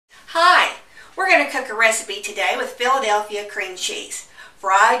We're going to cook a recipe today with Philadelphia cream cheese,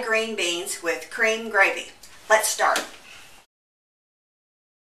 fried green beans with cream gravy. Let's start.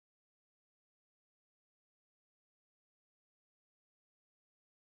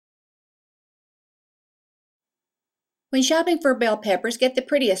 When shopping for bell peppers, get the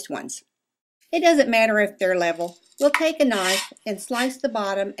prettiest ones. It doesn't matter if they're level. We'll take a knife and slice the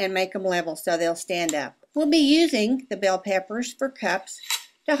bottom and make them level so they'll stand up. We'll be using the bell peppers for cups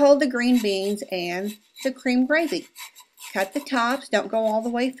to hold the green beans and the cream gravy. Cut the tops, don't go all the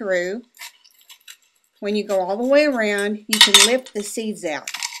way through. When you go all the way around, you can lift the seeds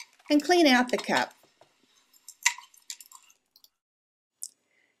out and clean out the cup.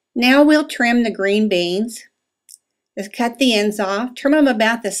 Now we'll trim the green beans. Just cut the ends off, trim them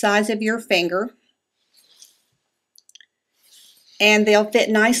about the size of your finger, and they'll fit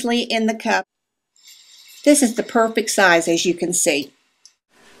nicely in the cup. This is the perfect size, as you can see.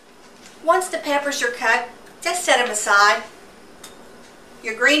 Once the peppers are cut, just set them aside.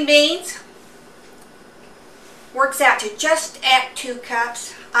 Your green beans works out to just at 2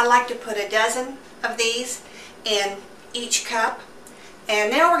 cups. I like to put a dozen of these in each cup. And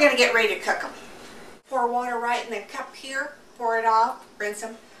now we're going to get ready to cook them. Pour water right in the cup here, pour it off, rinse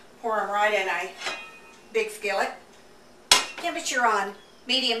them, pour them right in a big skillet. Temperature on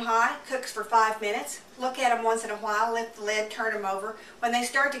medium-high, cooks for 5 minutes. Look at them once in a while, lift the lid, turn them over. When they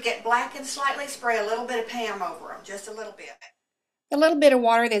start to get blackened slightly, spray a little bit of Pam over them, just a little bit. The little bit of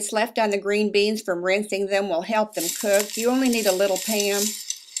water that's left on the green beans from rinsing them will help them cook. You only need a little Pam.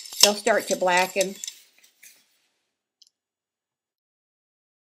 They'll start to blacken.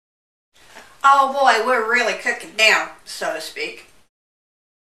 Oh boy, we're really cooking down, so to speak.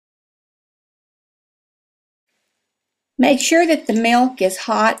 Make sure that the milk is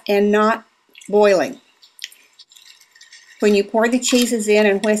hot and not boiling. When you pour the cheeses in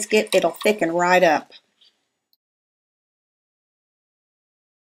and whisk it, it'll thicken right up.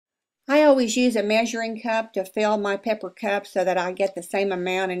 I always use a measuring cup to fill my pepper cup so that I get the same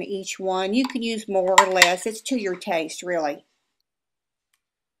amount in each one. You can use more or less. It's to your taste, really.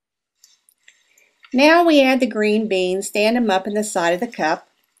 Now we add the green beans, stand them up in the side of the cup,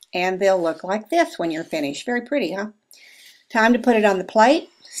 and they'll look like this when you're finished. Very pretty, huh? Time to put it on the plate,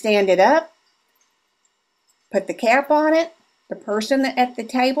 stand it up, put the cap on it. The person at the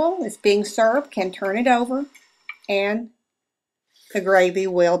table that's being served can turn it over, and the gravy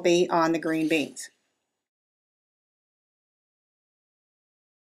will be on the green beans.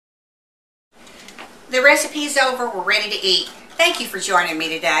 The recipe's over. We're ready to eat. Thank you for joining me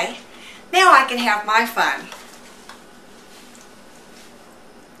today. Now I can have my fun.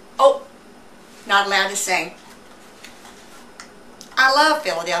 Oh, not allowed to sing. I love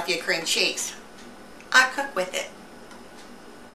Philadelphia cream cheese. I cook with it.